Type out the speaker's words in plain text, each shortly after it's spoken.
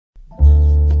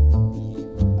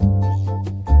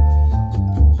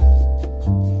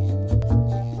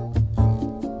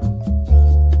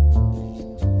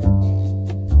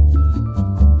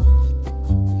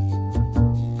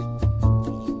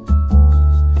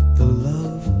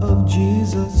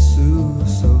Jesus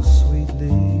soothes so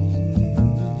sweetly.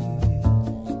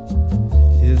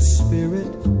 His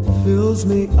spirit fills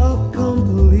me up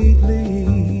completely.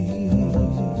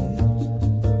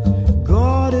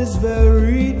 God is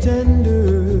very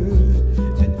tender,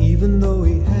 and even though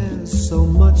he has so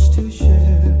much to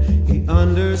share, he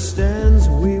understands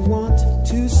we want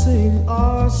to sing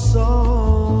our song.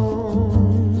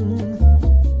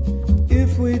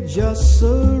 If we just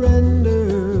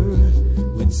surrender,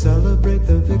 we'd celebrate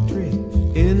the victory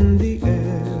in the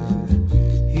air.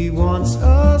 He wants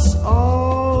us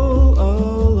all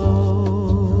alone.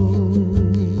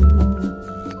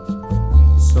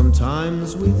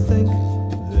 Sometimes we think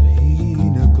that he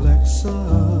neglects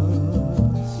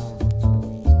us,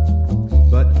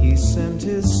 but he sent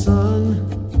his son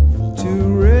to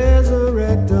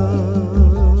resurrect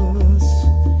us.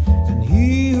 And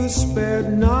he who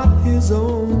spared not his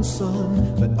own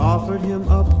son, but offered him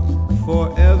up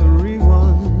for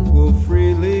everyone, will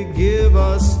freely give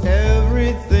us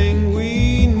everything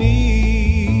we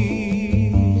need.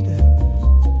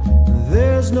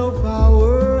 There's no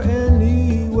power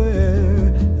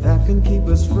anywhere that can keep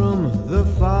us from the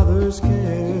Father's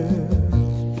care.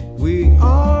 We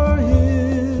are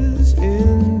his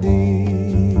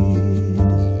indeed.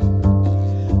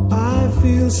 I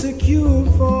feel secure,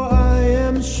 for I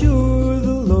am sure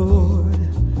the Lord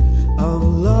of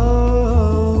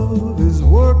love is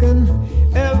working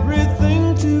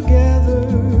everything together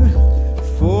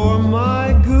for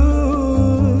my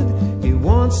good. He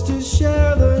wants to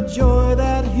share the joy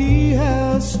that he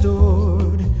has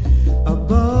stored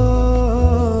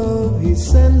above. He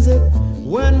sends it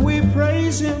when we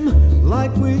praise him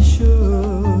like we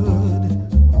should.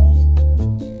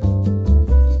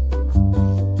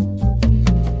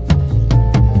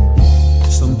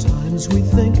 Sometimes we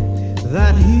think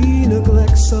that he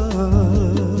neglects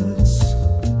us,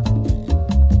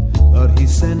 but he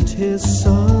sent his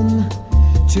son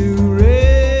to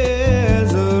resurrect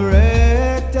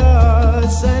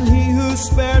us. And he who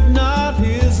spared not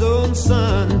his own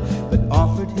son, but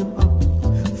offered him up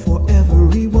for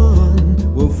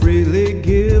everyone, will freely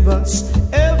give us